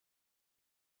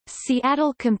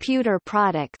Seattle Computer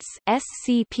Products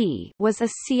 (SCP) was a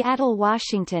Seattle,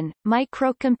 Washington,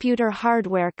 microcomputer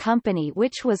hardware company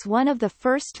which was one of the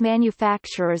first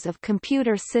manufacturers of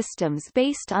computer systems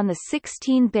based on the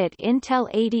 16-bit Intel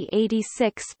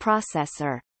 8086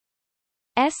 processor.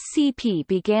 SCP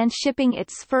began shipping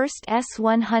its first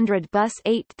S100 bus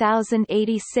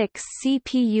 8086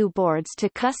 CPU boards to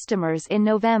customers in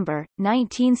November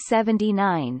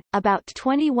 1979, about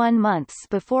 21 months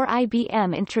before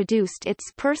IBM introduced its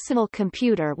personal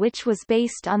computer, which was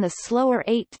based on the slower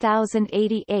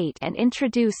 8088 and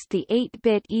introduced the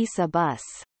 8-bit ESA bus.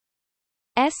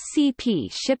 SCP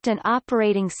shipped an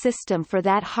operating system for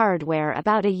that hardware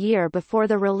about a year before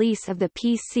the release of the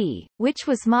PC, which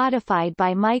was modified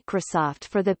by Microsoft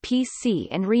for the PC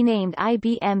and renamed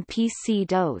IBM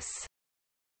PC-DOS.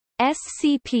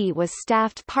 SCP was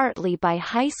staffed partly by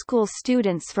high school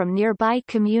students from nearby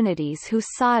communities who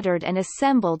soldered and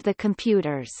assembled the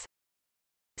computers.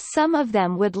 Some of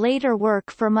them would later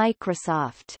work for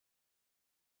Microsoft.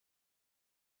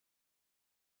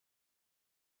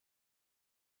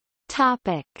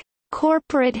 Topic: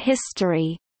 Corporate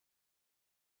history.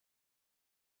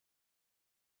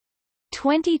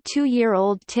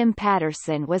 22-year-old Tim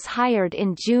Patterson was hired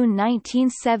in June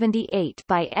 1978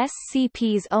 by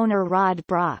SCP's owner Rod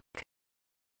Brock.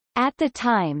 At the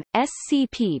time,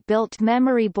 SCP built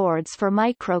memory boards for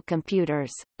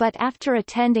microcomputers, but after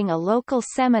attending a local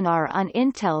seminar on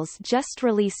Intel's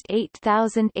just-released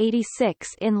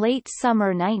 8086 in late summer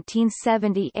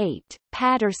 1978,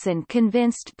 Patterson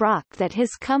convinced Brock that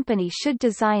his company should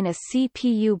design a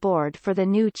CPU board for the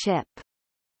new chip.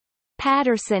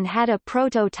 Patterson had a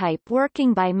prototype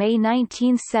working by May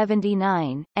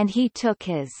 1979, and he took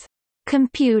his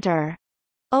computer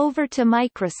over to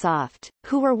Microsoft,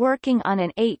 who were working on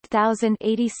an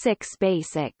 8086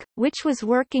 BASIC, which was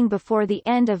working before the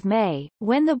end of May.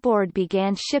 When the board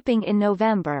began shipping in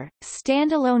November,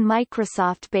 standalone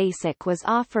Microsoft BASIC was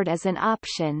offered as an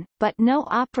option, but no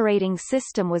operating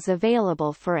system was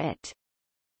available for it.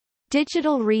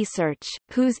 Digital Research,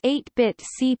 whose 8-bit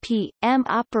CP/M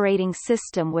operating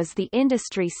system was the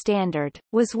industry standard,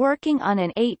 was working on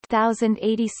an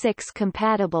 8086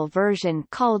 compatible version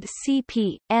called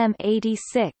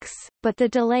CP/M86, but the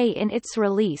delay in its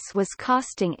release was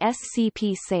costing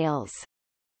SCP sales.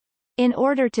 In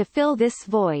order to fill this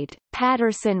void,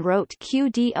 Patterson wrote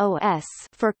QDOS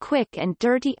for Quick and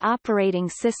Dirty Operating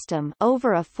System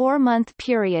over a 4-month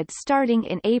period starting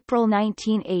in April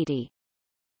 1980.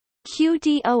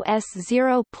 QDOS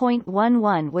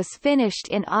 0.11 was finished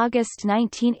in August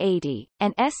 1980,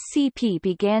 and SCP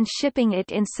began shipping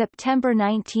it in September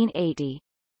 1980.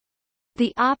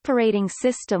 The operating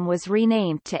system was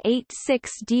renamed to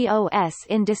 86DOS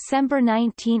in December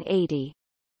 1980.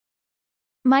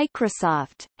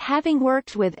 Microsoft, having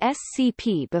worked with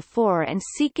SCP before and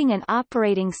seeking an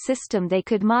operating system they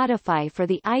could modify for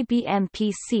the IBM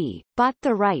PC, bought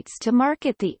the rights to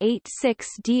market the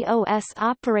 86DOS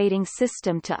operating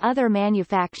system to other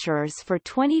manufacturers for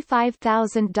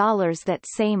 $25,000 that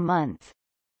same month.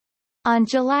 On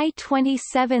July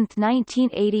 27,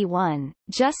 1981,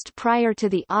 just prior to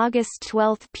the August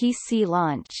 12 PC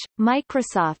launch,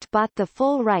 Microsoft bought the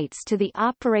full rights to the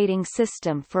operating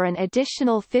system for an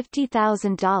additional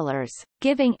 $50,000,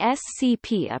 giving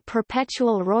SCP a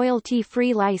perpetual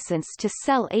royalty-free license to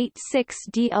sell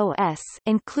 86DOS,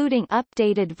 including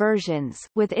updated versions,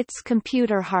 with its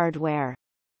computer hardware.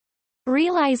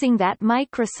 Realizing that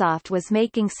Microsoft was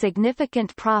making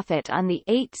significant profit on the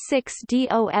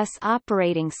 86DOS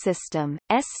operating system,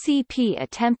 SCP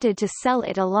attempted to sell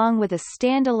it along with a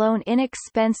standalone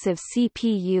inexpensive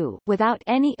CPU without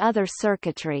any other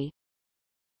circuitry.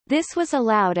 This was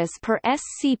allowed as per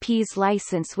SCP's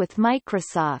license with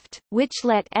Microsoft, which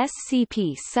let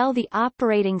SCP sell the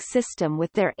operating system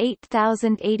with their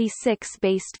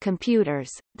 8086-based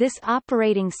computers. This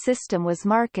operating system was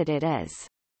marketed as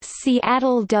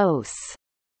Seattle DOS,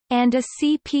 and a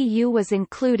CPU was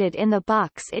included in the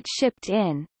box it shipped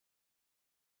in.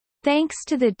 Thanks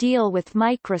to the deal with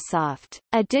Microsoft,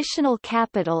 additional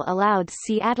capital allowed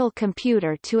Seattle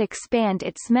Computer to expand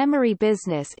its memory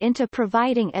business into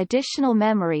providing additional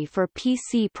memory for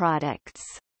PC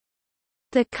products.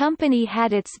 The company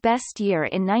had its best year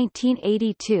in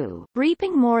 1982,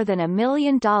 reaping more than $1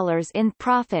 million in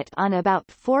profit on about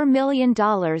 $4 million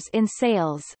in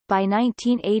sales. By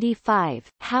 1985,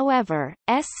 however,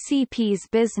 SCP's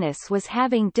business was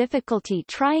having difficulty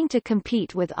trying to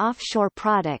compete with offshore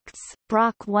products.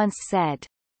 Brock once said,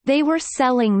 "They were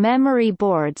selling memory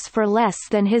boards for less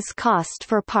than his cost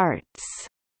for parts."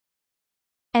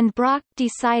 And Brock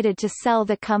decided to sell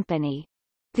the company.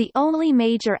 The only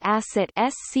major asset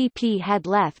SCP had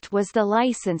left was the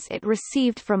license it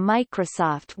received from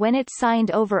Microsoft when it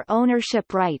signed over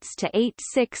ownership rights to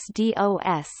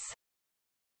 86DOS.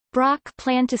 Brock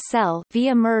planned to sell,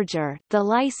 via merger, the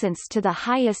license to the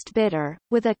highest bidder,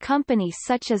 with a company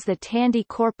such as the Tandy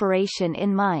Corporation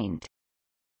in mind.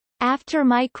 After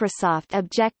Microsoft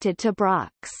objected to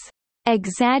Brock's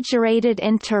exaggerated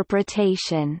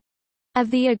interpretation of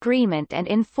the agreement and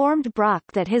informed Brock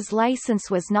that his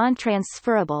license was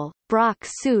non-transferable, Brock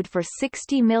sued for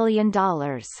 $60 million.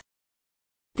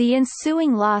 The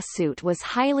ensuing lawsuit was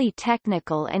highly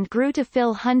technical and grew to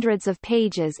fill hundreds of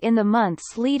pages in the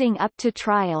months leading up to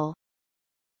trial.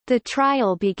 The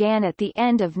trial began at the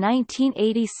end of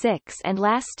 1986 and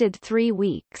lasted 3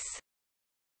 weeks.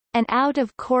 An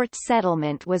out-of-court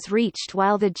settlement was reached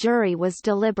while the jury was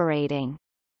deliberating.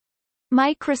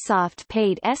 Microsoft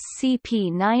paid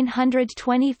SCP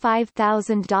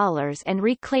 $925,000 and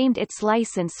reclaimed its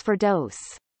license for DOS.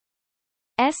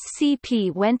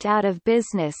 SCP went out of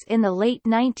business in the late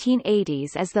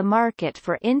 1980s as the market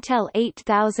for Intel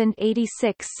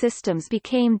 8086 systems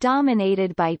became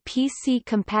dominated by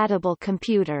PC-compatible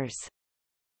computers.